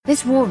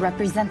This war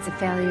represents a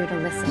failure to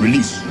listen.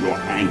 Release your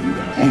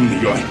anger.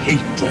 Only your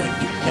hatred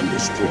can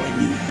destroy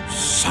me.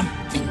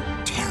 Something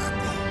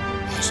terrible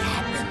has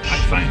happened. I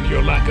find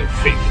your lack of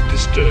faith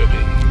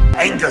disturbing.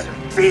 Anger,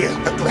 fear,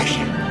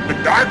 aggression. The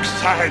dark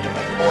side of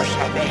the Force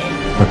I bear.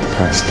 Let the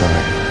past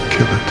die.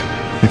 Kill it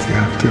if you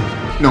have to.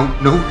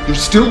 No, you're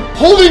still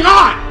holding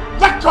on!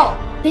 Let go!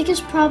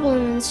 Biggest problem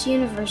in this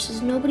universe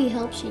is nobody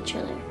helps each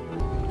other.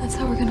 That's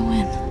how we're gonna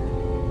win.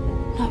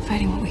 Not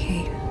fighting what we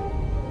hate.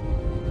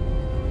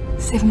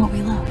 Saving what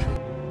we love.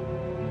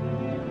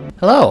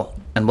 Hello,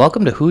 and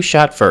welcome to Who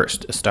Shot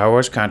First, a Star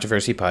Wars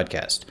controversy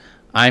podcast.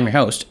 I'm your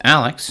host,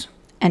 Alex.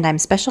 And I'm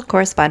special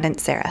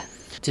correspondent, Sarah.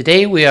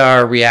 Today we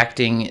are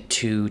reacting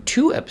to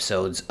 2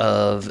 episodes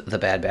of The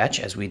Bad Batch,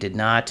 as we did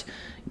not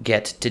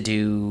get to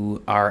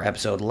do our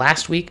episode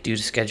last week due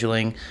to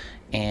scheduling.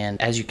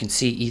 And as you can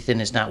see, Ethan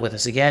is not with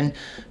us again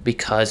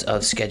because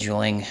of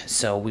scheduling,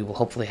 so we will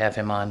hopefully have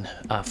him on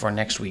for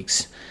next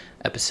week's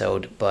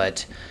episode.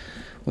 But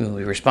we will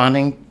be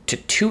responding to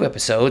 2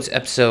 episodes,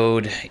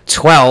 episode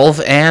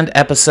 12 and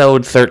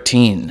episode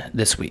 13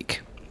 this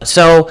week.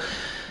 So,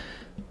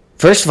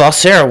 first of all,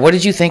 Sarah, what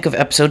did you think of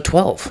episode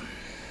 12?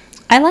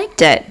 I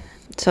liked it.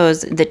 So it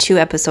was the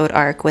 2-episode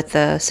arc with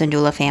the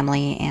Syndulla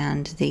family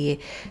and the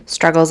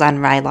struggles on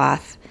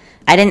Ryloth.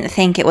 I didn't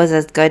think it was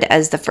as good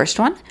as the first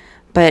one,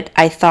 but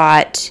I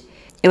thought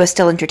it was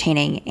still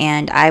entertaining,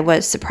 and I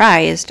was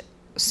surprised,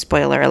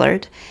 spoiler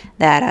alert,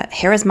 that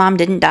Hera's mom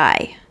didn't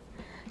die,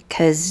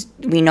 because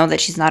we know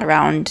that she's not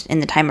around in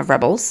the time of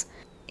Rebels,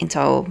 and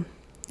so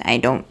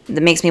that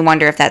makes me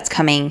wonder if that's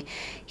coming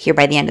here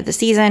by the end of the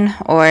season,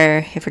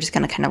 or if we're just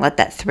going to kind of let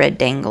that thread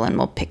dangle and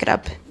we'll pick it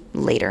up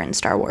later in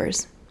Star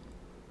Wars.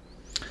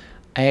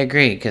 I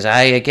agree, because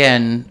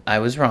I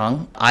was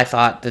wrong. I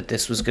thought that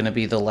this was going to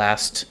be the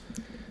last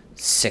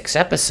 6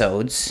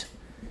 episodes.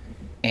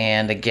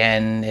 And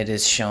again, it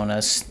has shown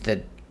us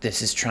that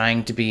this is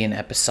trying to be an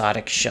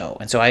episodic show.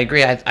 And so I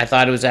agree. I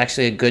thought it was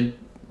actually a good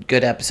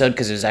episode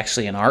because it was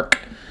actually an arc.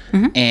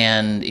 Mm-hmm.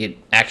 And it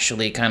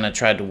actually kind of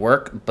tried to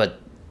work.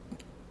 But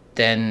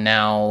then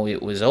now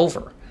it was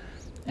over.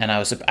 And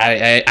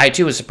I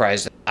too was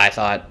surprised. I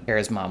thought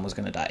Hera's mom was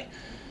going to die.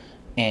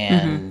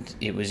 And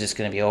it was just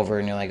going to be over.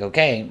 And you're like,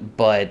 okay.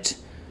 But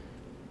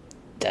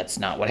that's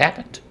not what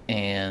happened.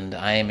 And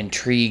I am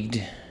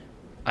intrigued.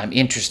 I'm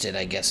interested,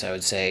 I guess I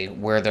would say,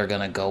 where they're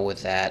going to go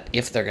with that,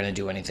 if they're going to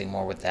do anything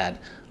more with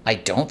that. I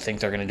don't think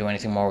they're going to do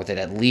anything more with it,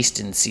 at least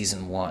in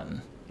season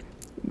 1.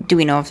 Do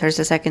we know if there's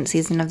a second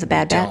season of The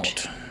Bad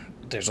Batch?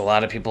 There's a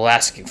lot of people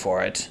asking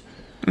for it.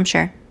 I'm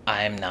sure.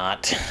 I'm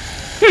not.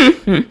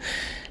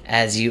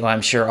 As you,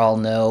 I'm sure, all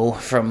know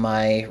from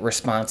my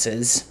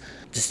responses.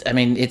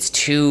 It's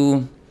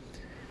too...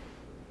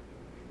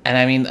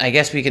 And I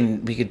guess we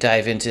could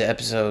dive into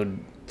episode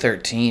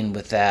 13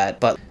 with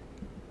that, but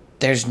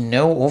there's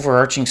no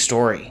overarching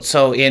story.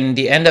 So in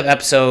the end of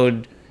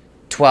episode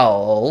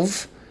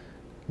 12,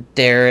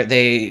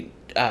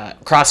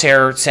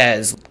 Crosshair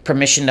says,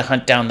 permission to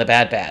hunt down the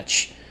Bad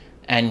Batch.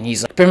 And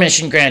he's like,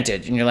 permission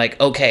granted. And you're like,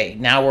 okay,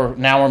 now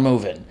we're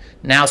moving.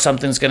 Now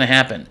something's going to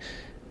happen.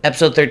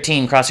 Episode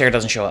 13, Crosshair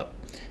doesn't show up.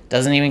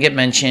 Doesn't even get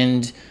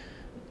mentioned.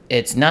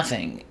 It's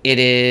nothing. It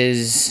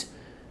is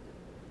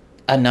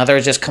another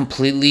just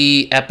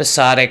completely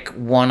episodic,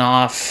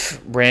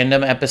 one-off,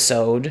 random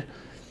episode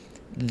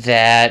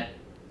that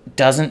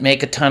doesn't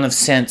make a ton of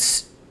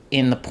sense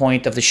in the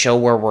point of the show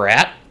where we're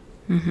at.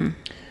 Mm-hmm.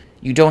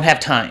 You don't have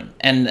time.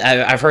 And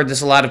I've heard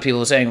this a lot of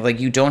people saying, like,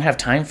 you don't have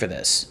time for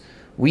this.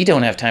 We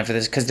don't have time for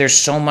this because there's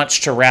so much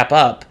to wrap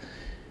up.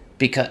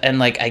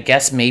 I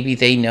guess maybe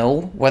they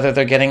know whether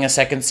they're getting a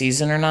second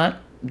season or not.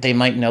 They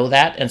might know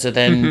that. And so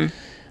then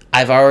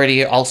I've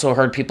already also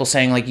heard people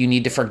saying, like, you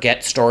need to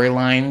forget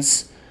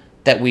storylines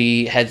that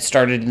we had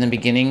started in the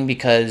beginning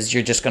because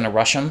you're just going to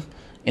rush them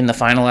in the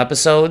final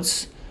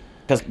episodes.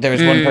 Because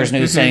there's one person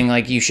who's saying,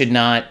 like, you should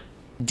not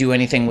do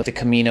anything with the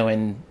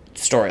Kaminoan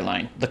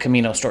storyline, the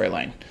Kamino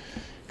storyline,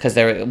 because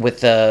they're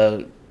with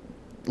the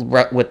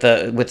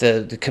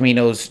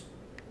Kaminoans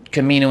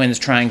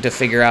trying to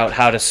figure out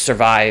how to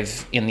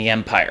survive in the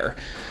Empire,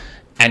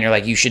 and you're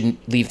like, you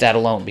shouldn't leave that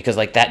alone because,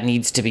 like, that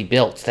needs to be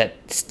built.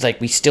 That, like,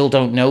 we still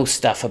don't know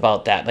stuff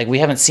about that. Like, we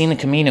haven't seen the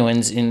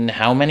Kaminoans in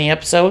how many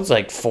episodes?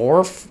 Like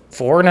four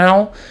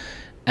now,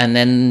 and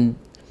then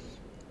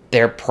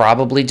they're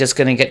probably just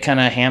going to get kind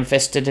of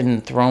ham-fisted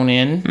and thrown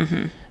in.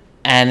 Mm-hmm.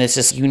 And it's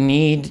just, you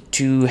need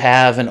to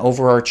have an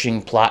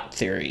overarching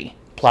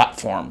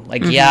platform.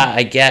 Like, yeah,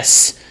 I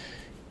guess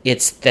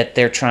it's that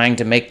they're trying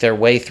to make their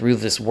way through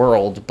this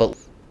world, but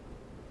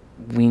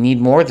we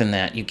need more than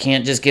that. You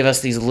can't just give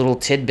us these little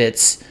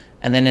tidbits.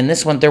 And then in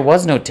this one, there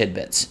was no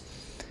tidbits.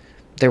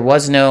 There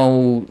was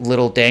no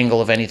little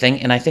dangle of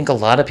anything. And I think a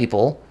lot of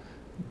people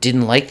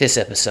didn't like this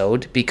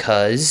episode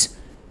because,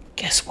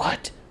 guess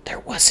what?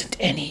 There wasn't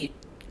any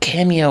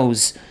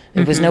cameos.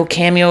 There was no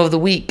cameo of the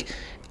week.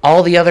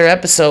 All the other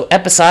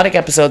episodic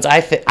episodes,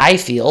 I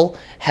feel,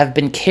 have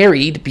been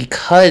carried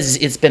because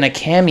it's been a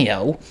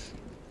cameo,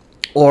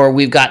 or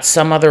we've got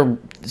some other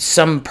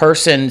some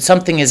person,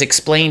 something is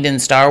explained in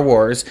Star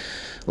Wars,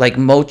 like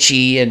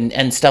Mochi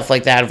and stuff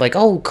like that, of like,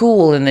 oh,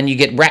 cool, and then you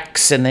get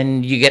Rex, and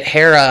then you get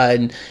Hera,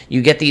 and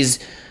you get these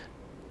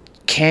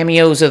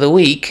cameos of the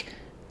week,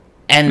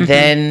 and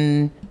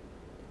then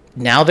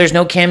now there's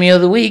no cameo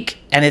of the week,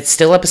 and it's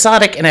still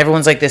episodic, and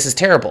everyone's like, this is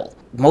terrible.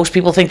 Most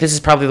people think this is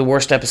probably the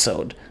worst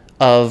episode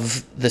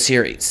of the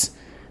series.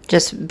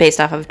 Just based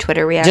off of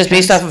Twitter reactions? Just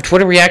based off of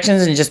Twitter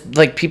reactions and just,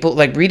 like, people,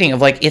 like, reading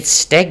of, like, it's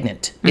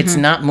stagnant. It's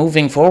not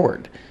moving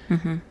forward.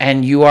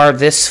 And you are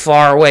this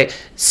far away.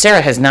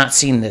 Sarah has not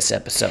seen this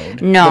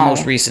episode. No. The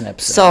most recent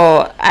episode.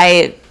 So,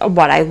 I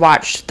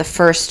watched the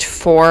first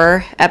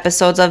 4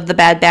 episodes of The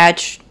Bad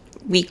Batch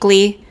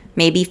weekly,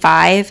 maybe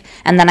 5,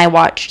 and then I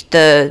watched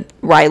the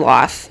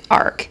Ryloth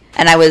arc.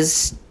 And I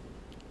was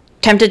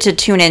tempted to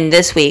tune in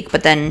this week,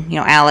 but then, you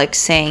know, Alex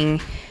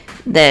saying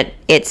that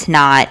it's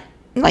not,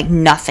 like,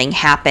 nothing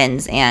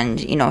happens, and,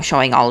 you know,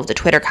 showing all of the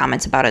Twitter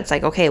comments about it, it's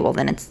like, okay, well,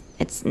 then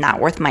it's not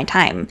worth my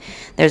time.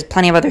 There's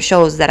plenty of other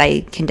shows that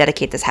I can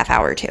dedicate this half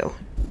hour to.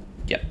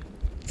 Yep,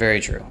 very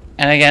true.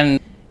 And again,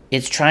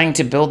 it's trying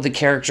to build the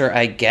character,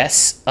 I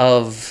guess,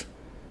 of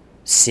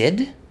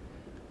Sid,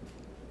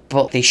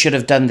 but they should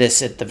have done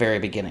this at the very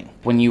beginning,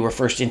 when you were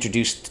first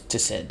introduced to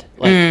Sid.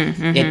 Like,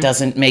 it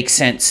doesn't make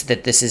sense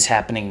that this is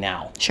happening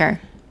now. Sure.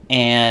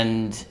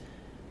 And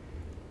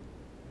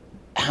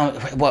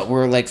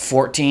we're like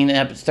 13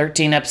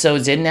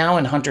 episodes in now,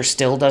 and Hunter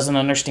still doesn't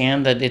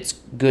understand that it's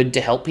good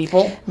to help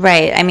people.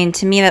 Right. I mean,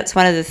 to me, that's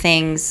one of the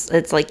things.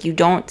 It's like you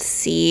don't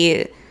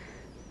see,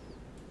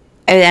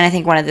 and I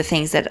think one of the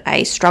things that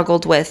I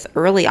struggled with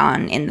early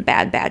on in The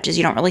Bad Batch is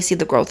you don't really see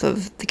the growth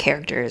of the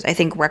characters. I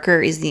think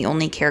Wrecker is the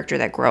only character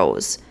that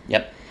grows.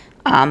 Yep.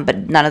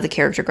 But none of the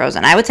character grows,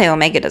 and I would say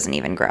Omega doesn't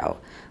even grow.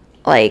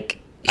 Like,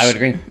 I would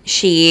agree.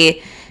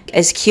 She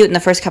is cute in the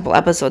first couple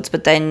episodes,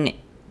 but then,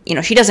 you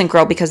know, she doesn't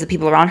grow because the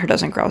people around her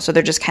doesn't grow. So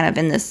they're just kind of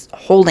in this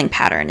holding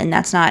pattern, and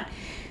that's not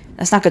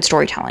good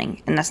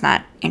storytelling, and that's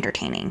not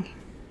entertaining.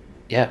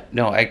 Yeah,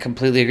 no, I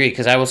completely agree.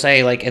 Because I will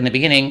say, like, in the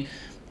beginning,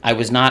 I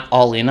was not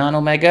all in on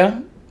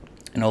Omega.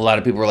 I know a lot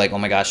of people were like, oh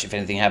my gosh, if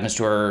anything happens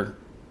to her,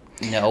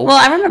 no. Well,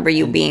 I remember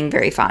you being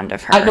very fond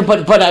of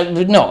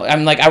her. No,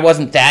 I'm like, I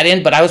wasn't that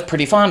in, but I was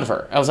pretty fond of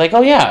her. I was like,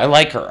 oh yeah, I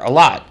like her a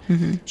lot.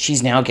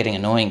 She's now getting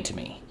annoying to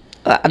me.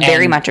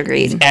 Very much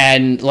agreed.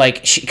 And,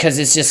 like, because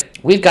it's just,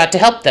 we've got to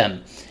help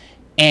them.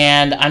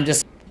 And I'm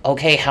just,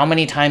 okay, how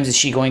many times is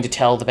she going to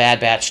tell the Bad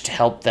Batch to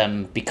help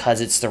them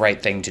because it's the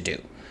right thing to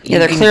do? Yeah,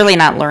 they're clearly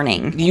not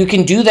learning. You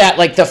can do that,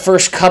 like, the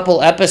first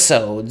couple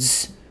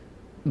episodes,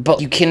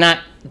 but you cannot,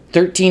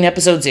 13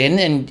 episodes in,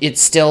 and it's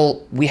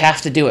still, we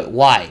have to do it.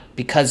 Why?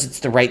 Because it's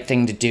the right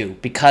thing to do.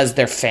 Because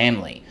they're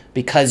family.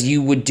 Because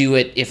you would do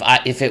it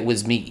if it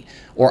was me.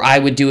 Or I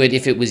would do it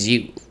if it was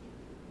you.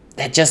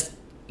 That just,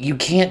 you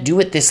can't do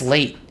it this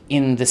late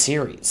in the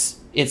series.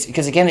 It's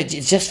because, again, it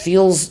just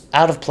feels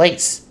out of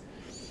place.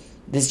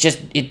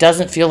 It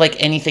doesn't feel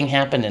like anything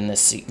happened in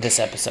this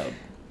episode.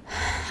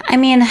 I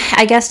mean,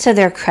 I guess to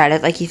their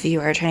credit, like, if you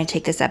are trying to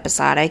take this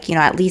episodic, you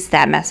know, at least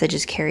that message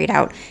is carried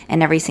out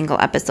in every single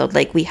episode.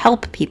 Like, we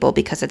help people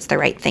because it's the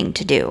right thing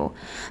to do.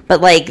 But,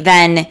 like,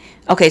 then,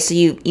 okay, so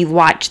you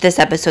watch this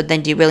episode,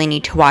 then do you really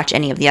need to watch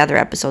any of the other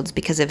episodes?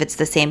 Because if it's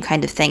the same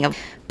kind of thing of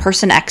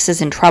person X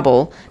is in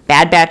trouble,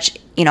 Bad Batch,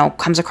 you know,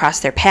 comes across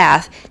their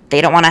path,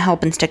 they don't want to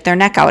help and stick their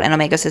neck out, and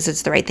Omega says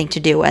it's the right thing to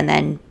do, and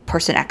then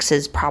person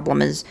X's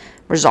problem is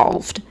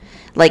resolved.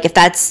 Like, if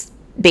that's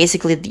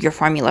basically your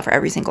formula for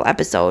every single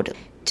episode,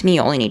 to me,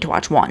 you only need to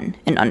watch one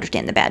and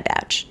understand the Bad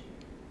Batch.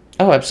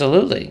 Oh,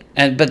 absolutely.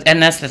 And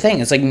that's the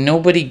thing. It's like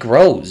nobody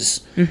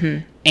grows.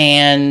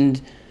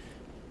 And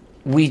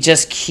we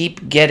just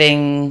keep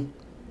getting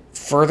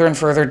further and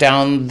further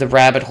down the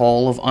rabbit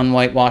hole of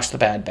unwhitewash the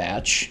Bad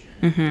Batch.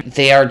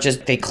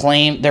 They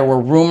claim there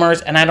were rumors,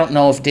 and I don't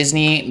know if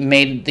Disney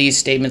made these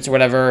statements or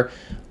whatever,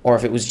 or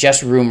if it was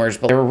just rumors,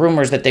 but there were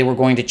rumors that they were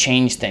going to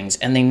change things,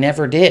 and they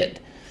never did.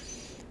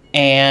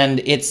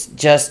 And it's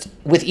just,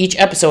 with each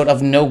episode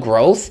of no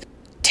growth,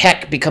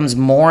 Tech becomes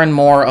more and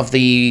more of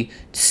the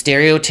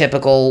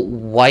stereotypical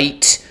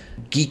white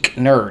geek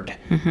nerd,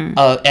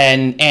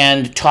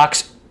 and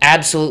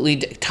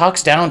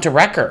talks down to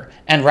Wrecker.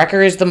 And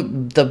Wrecker is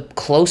the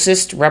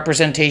closest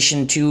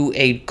representation to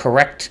a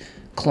correct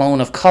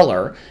clone of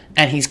color,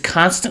 and he's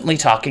constantly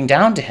talking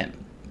down to him.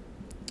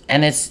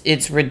 And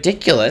it's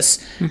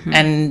ridiculous.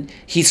 And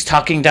he's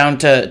talking down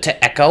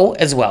to Echo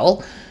as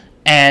well.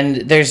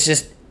 And there's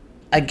just,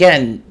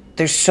 again,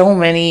 there's so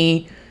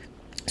many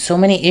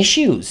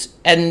issues,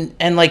 and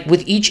like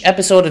with each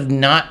episode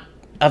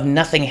of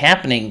nothing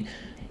happening,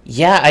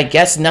 yeah, I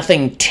guess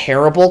nothing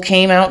terrible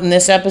came out in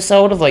this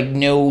episode, of like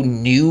no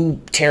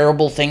new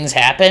terrible things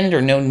happened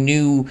or no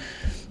new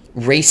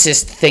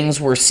racist things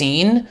were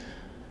seen,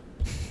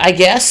 I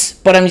guess.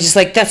 But I'm just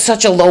like, that's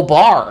such a low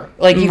bar.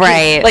 Like,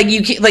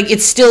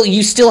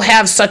 you still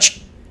have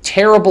such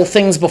terrible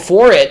things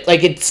before it.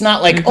 Like, it's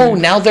not like, oh,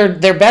 now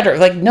they're better.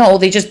 Like, no,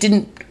 they just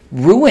didn't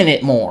ruin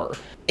it more.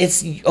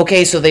 it's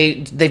okay. So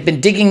they've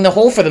been digging the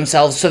hole for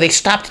themselves, so they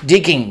stopped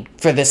digging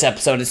for this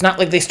episode. It's not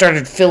like they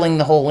started filling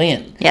the hole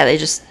in. Yeah, they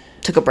just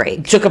took a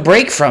break. Took a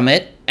break from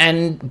it,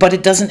 but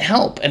it doesn't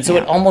help, and so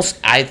it almost,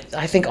 I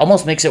think,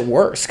 almost makes it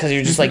worse because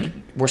you're just like,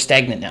 we're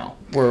stagnant now.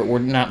 We're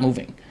not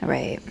moving.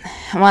 Right.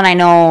 Well, and I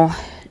know,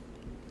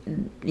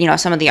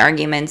 some of the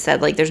arguments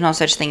that, like, there's no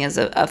such thing as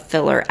a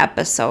filler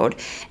episode.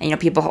 And,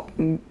 people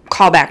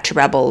call back to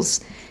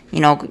Rebels,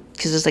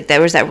 because it's like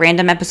there was that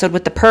random episode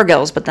with the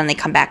Purgils, but then they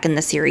come back in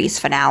the series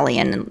finale.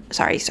 And,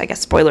 sorry, so I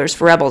guess spoilers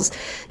for Rebels,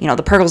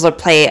 the Purgils will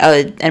play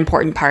an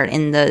important part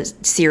in the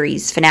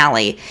series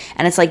finale.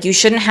 And it's like, you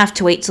shouldn't have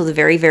to wait till the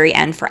very, very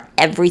end for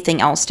everything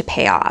else to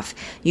pay off.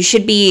 You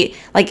should be,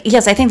 like,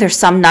 yes, I think there's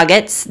some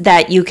nuggets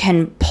that you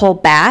can pull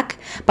back,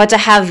 but to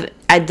have,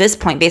 at this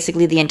point,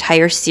 basically the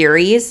entire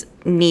series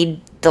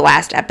need the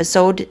last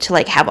episode to,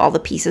 like, have all the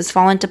pieces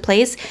fall into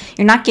place,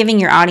 you're not giving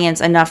your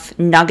audience enough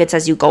nuggets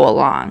as you go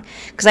along.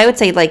 Because I would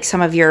say, like,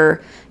 some of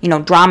your,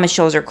 drama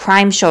shows or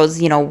crime shows,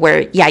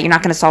 where, you're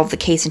not going to solve the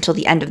case until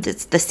the end of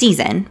the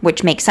season,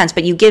 which makes sense,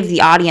 but you give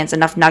the audience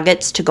enough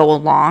nuggets to go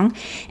along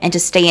and to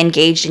stay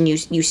engaged, and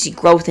you see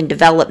growth and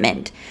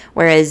development.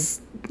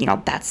 Whereas,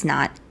 that's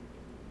not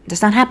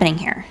happening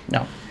here.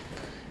 No,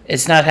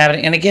 it's not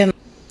happening. And again,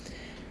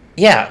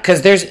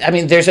 because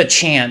there's a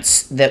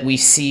chance that we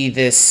see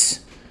this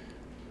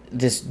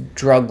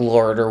drug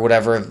lord or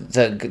whatever,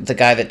 the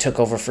guy that took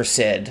over for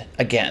Sid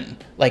again,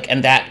 like,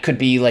 and that could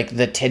be like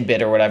the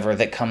tidbit or whatever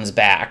that comes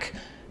back,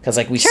 because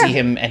like we see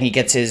him and he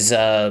gets his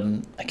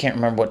I can't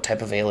remember what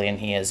type of alien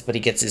he is, but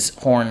he gets his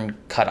horn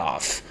cut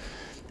off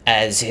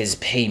as his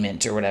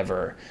payment or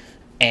whatever,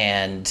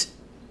 and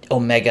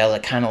Omega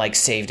like kind of like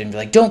saved him,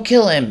 like, don't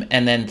kill him,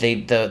 and then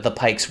the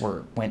Pikes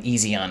went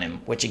easy on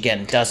him, which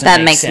again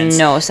doesn't make sense.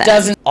 No sense.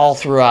 Doesn't all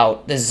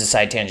throughout, this is a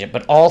side tangent,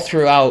 but all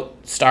throughout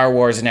Star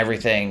Wars and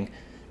everything,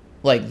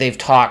 like, they've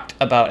talked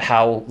about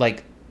how,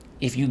 like,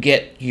 if you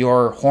get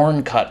your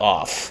horn cut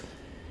off,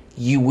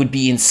 you would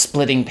be in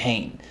splitting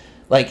pain.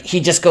 Like, he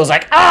just goes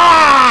like,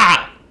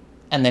 ah,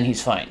 and then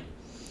he's fine.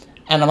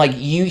 And I'm like,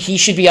 he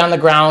should be on the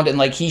ground, and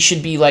like he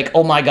should be like,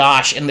 oh my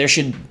gosh, and there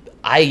should,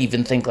 I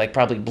even think, like,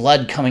 probably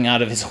blood coming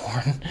out of his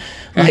horn.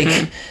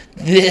 Like,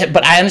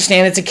 but I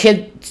understand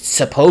it's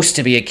supposed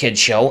to be a kid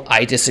show.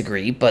 I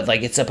disagree, but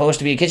like, it's supposed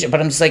to be a kid show.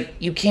 But I'm just like,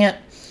 you can't,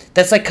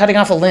 that's like cutting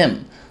off a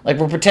limb. Like,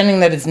 we're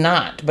pretending that it's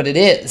not, but it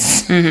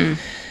is. And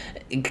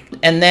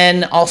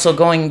then also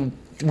going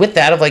with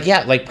that of like,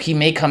 like, he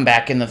may come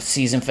back in the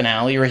season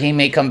finale, or he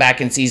may come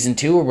back in season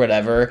 2 or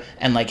whatever,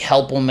 and like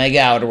help Omega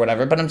out or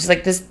whatever. But I'm just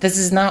like, this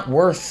is not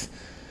worth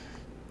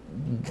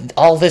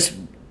all this,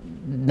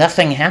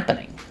 nothing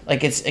happening.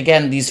 Like, it's,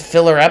 again, these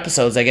filler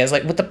episodes, I guess,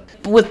 like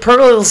with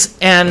Purgils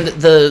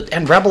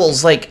and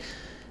Rebels, like,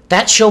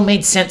 that show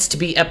made sense to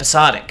be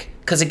episodic,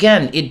 because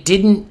again, it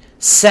didn't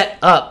set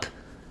up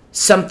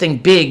something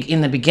big in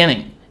the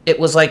beginning. It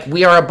was like,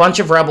 we are a bunch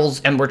of rebels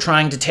and we're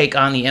trying to take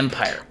on the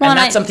Empire. Well, and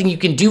that's something you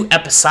can do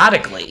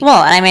episodically.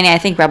 Well, I mean, I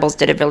think Rebels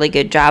did a really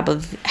good job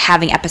of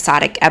having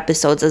episodic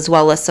episodes as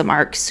well as some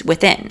arcs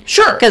within.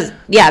 Sure. Because,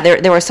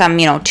 there were some,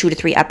 2 to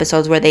 3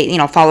 episodes where they,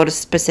 followed a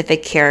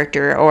specific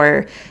character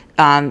or,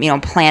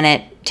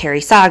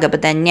 planetary saga.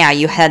 But then,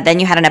 you had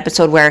an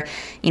episode where,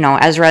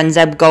 Ezra and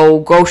Zeb go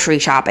grocery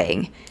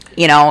shopping,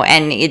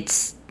 and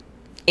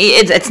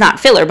it's not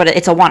filler, but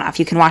it's a one-off.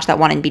 You can watch that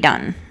one and be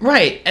done.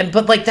 Right,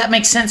 but like, that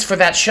makes sense for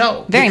that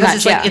show. Very because much,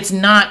 it's like, it's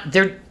not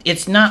there.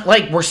 It's not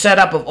like we're set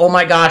up of, oh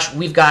my gosh,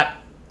 we've got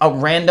a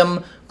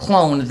random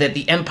clone that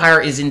the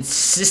Empire is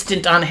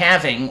insistent on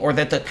having, or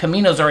that the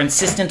Caminos are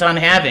insistent on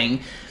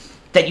having,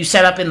 that you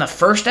set up in the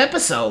first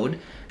episode.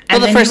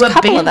 And then first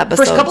couple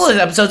of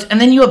episodes, and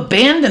then you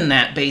abandon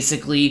that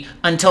basically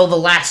until the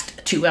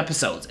last 2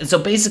 episodes. And so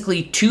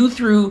basically 2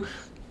 through,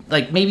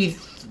 like, maybe,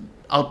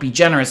 I'll be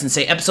generous and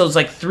say episodes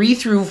like 3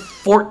 through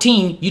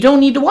 14, you don't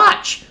need to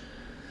watch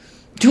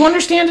to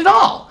understand it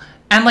all.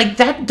 And like,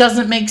 that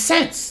doesn't make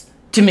sense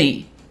to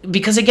me,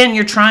 because again,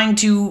 you're trying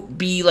to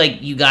be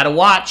like, you gotta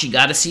watch, you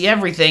gotta see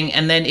everything.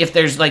 And then if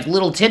there's like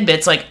little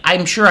tidbits, like,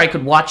 I'm sure I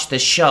could watch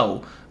this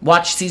show,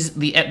 watch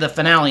the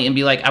finale and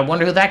be like, I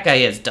wonder who that guy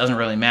is. Doesn't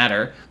really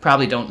matter.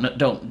 Probably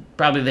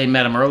probably they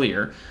met him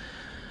earlier.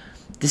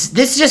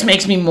 This just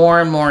makes me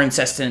more and more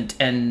insistent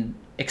and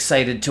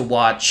excited to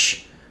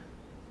watch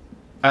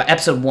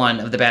episode 1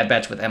 of The Bad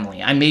Batch with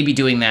Emily. I may be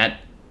doing that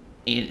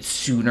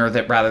sooner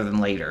rather than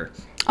later.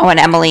 Oh, and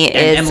Emily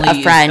is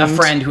a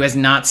friend who has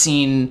not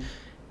seen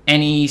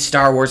any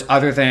Star Wars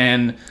other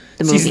than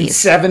the season movies.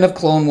 7 of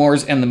Clone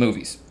Wars and the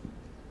movies,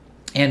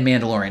 and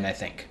Mandalorian, I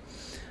think.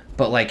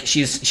 But like,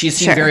 she's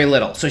seen very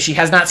little, so she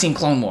has not seen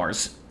Clone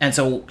Wars, and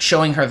so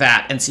showing her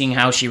that and seeing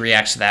how she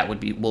reacts to that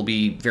will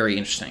be very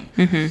interesting.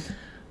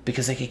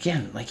 Because like,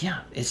 again, like,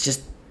 it's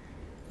just,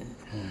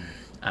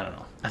 I don't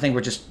know. I think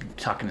we're just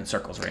talking in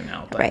circles right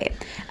now. But. Right.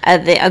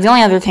 The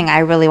only other thing I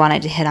really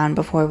wanted to hit on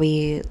before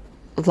we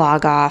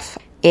log off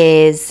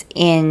is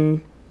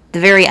in the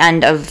very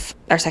end of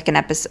our second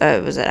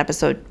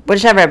episode,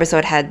 whichever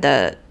episode had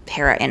the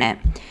Hera in it,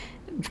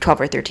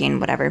 12 or 13,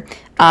 whatever.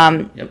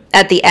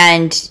 At the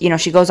end, you know,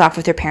 she goes off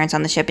with her parents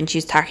on the ship, and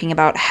she's talking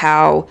about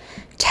how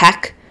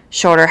Tech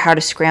showed her how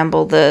to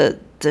scramble the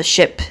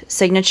ship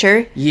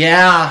signature.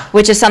 Yeah.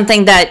 Which is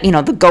something that, you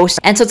know, the ghost.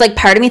 And so it's like,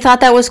 part of me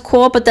thought that was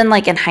cool, but then,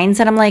 like, in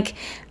hindsight, I'm like,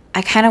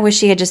 I kind of wish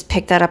she had just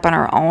picked that up on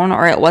her own,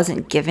 or it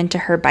wasn't given to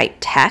her by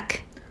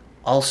Tech.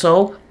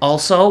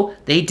 Also,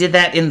 they did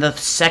that in the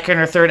second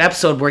or third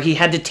episode where he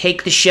had to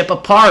take the ship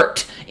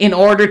apart in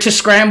order to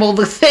scramble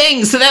the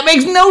thing. So that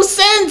makes no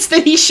sense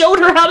that he showed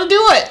her how to do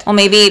it. Well,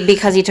 maybe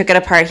because he took it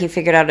apart, he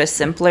figured out a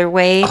simpler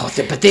way. Oh,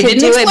 but they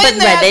didn't explain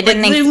that. They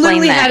didn't explain that. They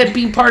literally had it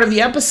be part of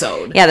the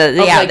episode. Yeah,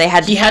 they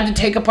had. He had to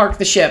take apart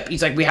the ship.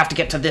 He's like, we have to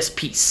get to this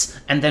piece,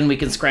 and then we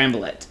can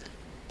scramble it.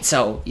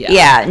 So yeah.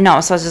 Yeah,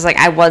 no. So it's just like,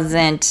 I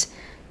wasn't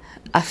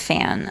a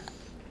fan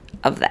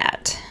of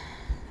that.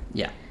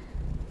 Yeah.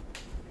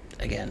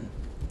 Again,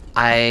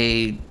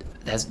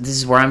 this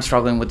is where I'm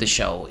struggling with the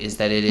show, is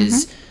that it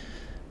is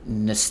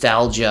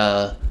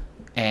nostalgia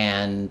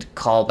and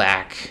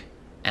callback,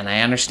 and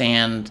I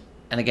understand.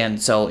 And again,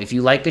 so if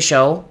you like the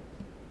show,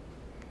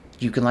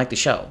 you can like the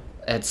show.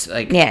 It's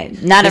like, yeah,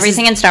 not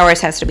everything in Star Wars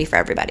has to be for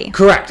everybody.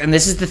 Correct, and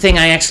this is the thing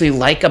I actually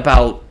like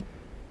about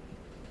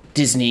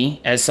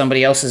Disney, as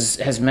somebody else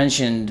has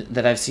mentioned,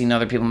 that I've seen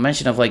other people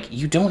mention, of like,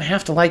 you don't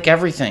have to like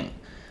everything.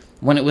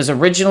 When it was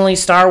originally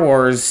Star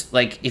Wars,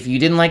 like, if you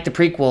didn't like the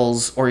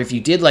prequels, or if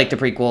you did like the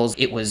prequels,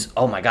 it was,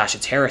 oh my gosh,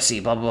 it's heresy,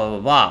 blah, blah, blah, blah,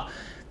 blah.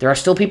 There are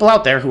still people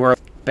out there who are,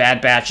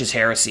 Bad Batch is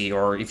heresy,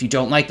 or if you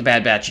don't like the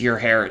Bad Batch, you're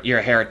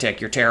a heretic,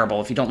 you're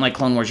terrible. If you don't like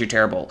Clone Wars, you're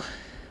terrible.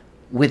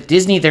 With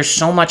Disney, there's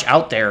so much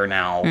out there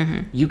now,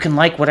 you can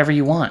like whatever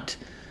you want.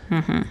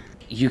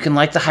 You can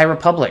like the High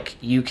Republic.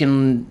 You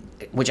can,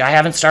 which I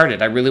haven't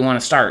started. I really want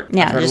to start.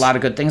 Yeah, I've heard a lot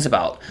of good things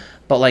about.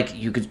 But, like,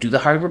 you could do the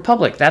High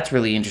Republic. That's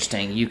really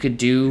interesting. You could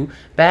do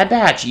Bad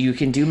Batch. You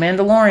can do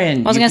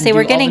Mandalorian. I was going to say,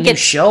 we're getting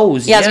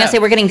shows. Yeah, I was going to say,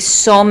 we're getting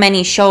so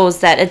many shows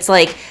that it's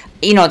like,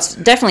 you know, it's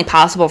definitely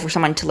possible for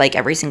someone to like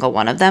every single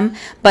one of them.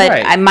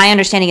 But my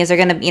understanding is they're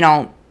going to, you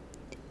know,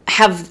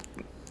 have,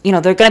 you know,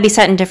 they're going to be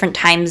set in different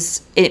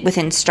times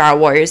within Star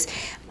Wars.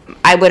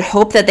 I would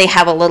hope that they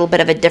have a little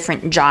bit of a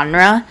different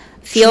genre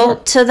feel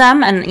to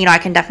them. And, you know, I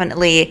can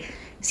definitely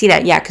see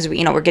that, yeah, because,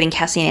 you know, we're getting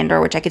Cassian Andor,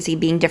 which I could see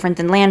being different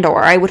than Lando,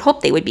 or I would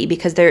hope they would be,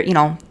 because they're, you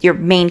know, your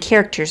main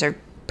characters are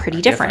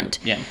pretty different.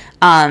 Yeah.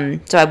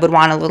 So I would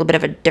want a little bit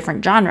of a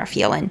different genre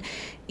feel. And,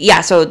 yeah,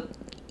 so,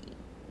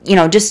 you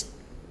know, just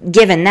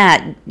given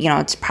that, you know,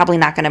 it's probably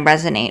not going to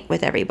resonate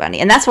with everybody.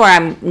 And that's where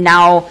I'm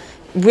now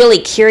really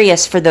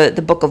curious for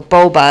the Book of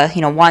Boba,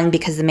 you know, one,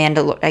 because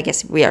the I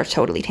guess we are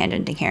totally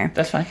tangenting here.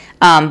 That's fine.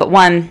 But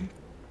one,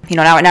 you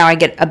know, now I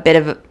get a bit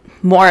of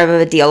more of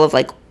a deal of,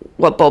 like,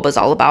 what Boba's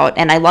all about.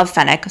 And I love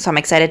Fennec, so I'm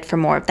excited for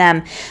more of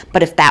them.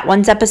 But if that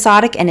one's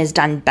episodic and is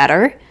done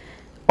better,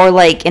 or,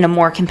 like, in a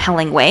more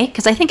compelling way,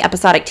 because I think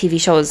episodic TV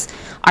shows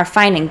are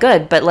fine and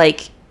good, but,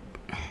 like,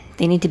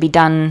 they need to be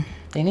done...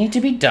 They need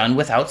to be done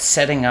without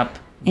setting up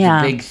the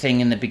big thing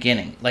in the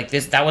beginning. Like,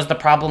 that was the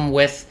problem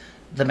with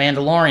The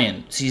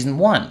Mandalorian Season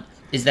 1,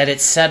 is that it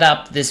set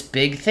up this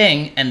big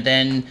thing and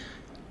then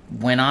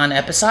went on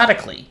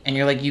episodically. And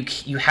you're like,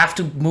 you have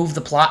to move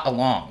the plot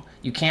along.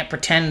 You can't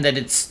pretend that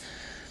it's...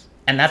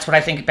 And that's what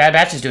I think Bad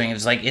Batch is doing.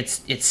 It's like, it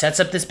sets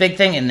up this big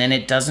thing, and then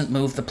it doesn't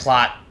move the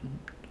plot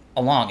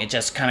along. It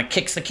just kind of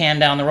kicks the can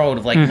down the road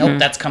of, like, nope,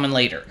 that's coming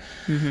later.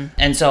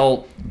 And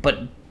so,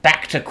 but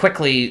back to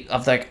quickly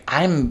of, like,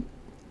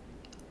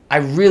 I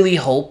really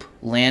hope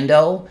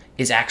Lando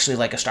is actually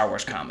like a Star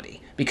Wars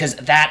comedy, because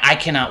that, I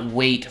cannot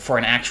wait for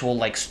an actual,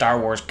 like, Star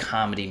Wars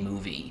comedy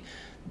movie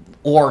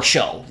or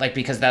show, like,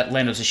 because that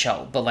Lando's a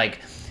show, but, like,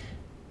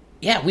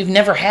 yeah, we've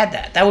never had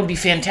that. That would be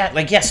fantastic.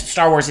 Like, yes,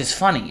 Star Wars is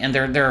funny, and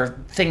there are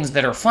things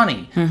that are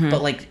funny,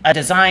 but, like, a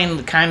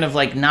design kind of,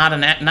 like, not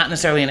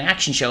necessarily an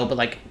action show, but,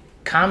 like,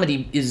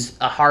 comedy is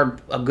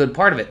a good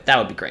part of it. That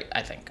would be great,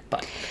 I think.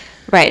 But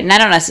right, and I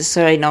don't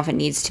necessarily know if it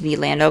needs to be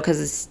Lando,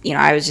 because, you know,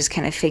 I was just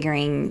kind of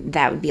figuring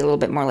that would be a little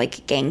bit more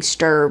like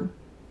gangster,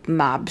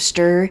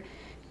 mobster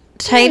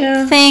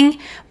type thing.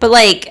 But,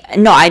 like,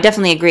 no, I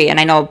definitely agree, and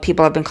I know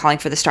people have been calling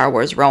for the Star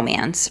Wars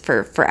romance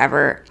for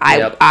forever.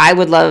 I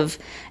would love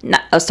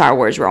a Star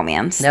Wars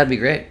romance. That'd be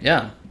great,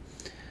 yeah.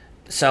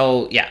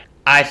 So, yeah,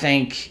 I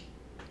think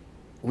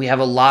we have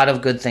a lot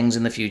of good things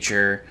in the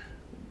future.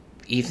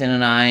 Ethan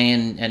and I,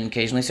 and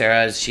occasionally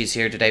Sarah, as she's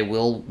here today,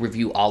 will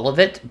review all of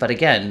it. But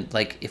again,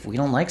 like, if we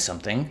don't like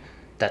something,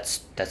 that's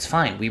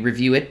fine. We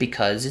review it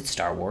because it's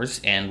Star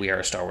Wars, and we are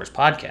a Star Wars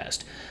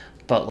podcast.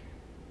 But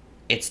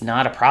it's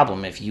not a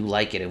problem if you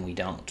like it and we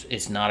don't.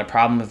 It's not a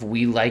problem if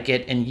we like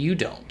it and you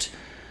don't.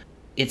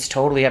 It's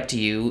totally up to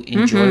you.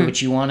 Enjoy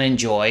what you want to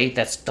enjoy.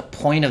 That's the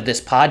point of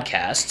this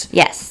podcast.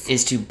 Yes.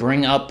 Is to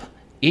bring up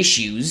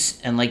issues,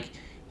 and, like,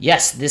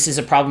 yes, this is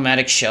a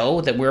problematic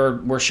show that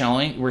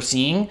we're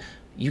seeing.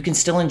 You can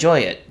still enjoy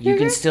it. You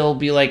can still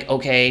be like,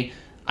 okay,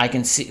 I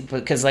can see,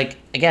 because, like,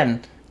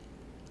 again,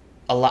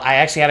 I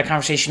actually had a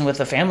conversation with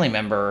a family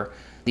member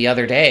the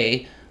other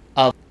day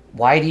of,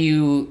 why do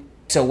you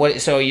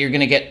So you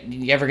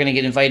ever gonna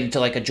get invited to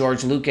like a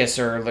George Lucas,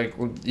 or like,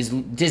 is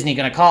Disney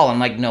gonna call? I'm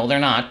like, no, they're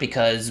not,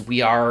 because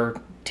we are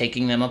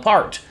taking them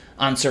apart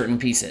on certain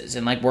pieces,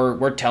 and like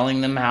we're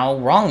telling them how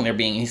wrong they're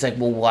being. And he's like,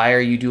 well, why are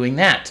you doing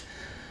that?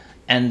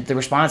 And the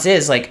response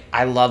is like,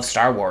 I love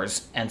Star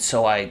Wars, and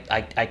so I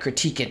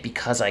critique it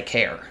because I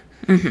care.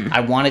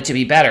 I want it to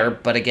be better,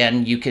 but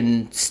again, you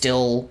can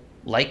still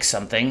like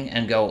something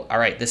and go, all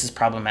right, this is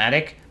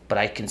problematic, but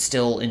I can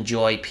still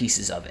enjoy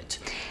pieces of it.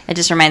 It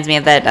just reminds me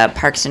of that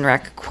Parks and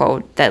Rec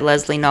quote that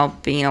Leslie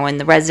Knope, when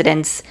the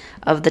residents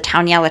of the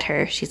town yell at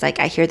her, she's like,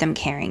 I hear them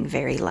caring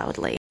very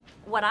loudly.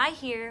 What I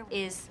hear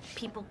is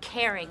people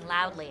caring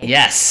loudly.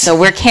 Yes. So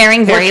we're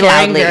caring very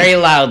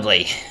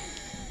loudly.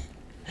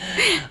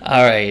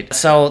 All right.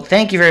 So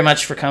thank you very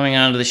much for coming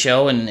on to the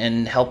show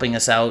and helping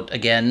us out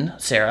again,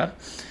 Sarah.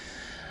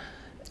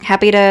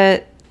 Happy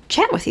to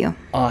chat with you.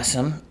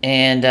 Awesome.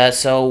 And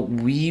so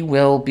we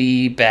will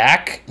be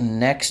back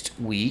next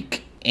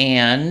week,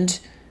 and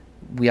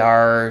we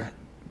are,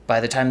 by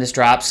the time this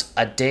drops,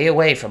 a day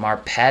away from our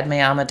Padme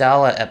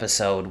Amidala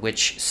episode,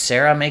 which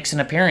Sarah makes an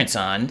appearance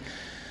on.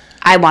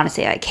 I want to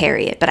say I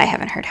carry it, but I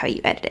haven't heard how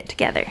you edit it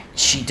together.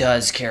 She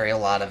does carry a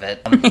lot of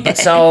it.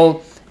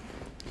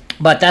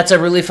 But that's a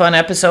really fun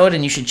episode,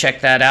 and you should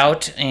check that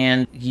out.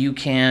 And you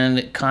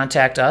can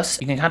contact us.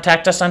 You can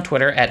contact us on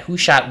Twitter at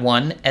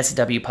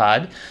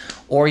WhoShot1SWPod,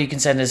 or you can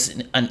send us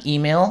an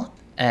email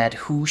at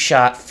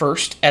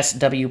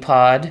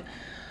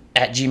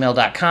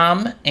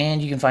WhoShotFirstSWPod@gmail.com.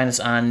 And you can find us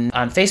on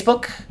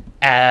Facebook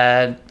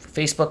at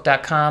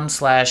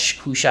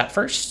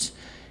Facebook.com/WhoShotFirst.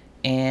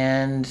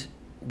 And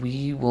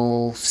we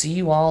will see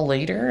you all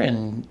later,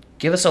 and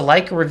give us a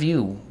like or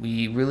review.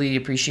 We really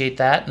appreciate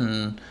that,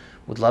 and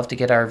would love to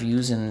get our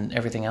views and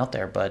everything out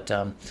there. But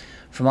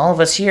from all of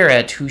us here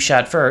at Who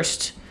Shot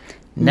First,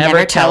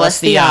 never tell us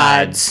the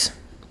odds.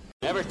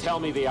 Never tell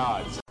me the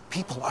odds.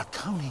 People are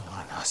counting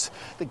on us.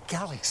 The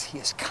galaxy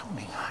is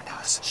counting on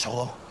us.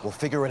 Solo, we'll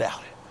figure it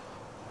out.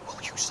 We'll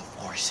use the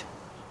Force.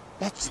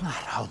 That's not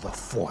how the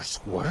Force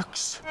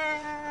works.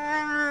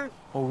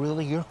 Oh,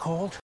 really? You're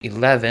cold?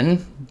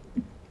 11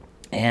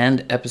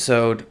 and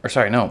episode... Or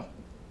sorry, no.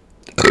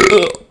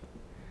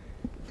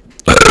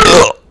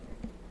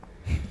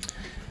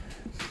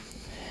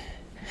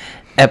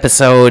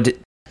 Episode...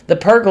 The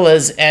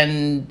Pergolas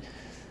and...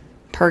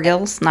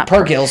 Purgils? Not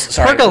Purgils,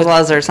 sorry.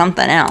 Pergolas or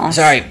something else.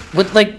 Sorry. With, like...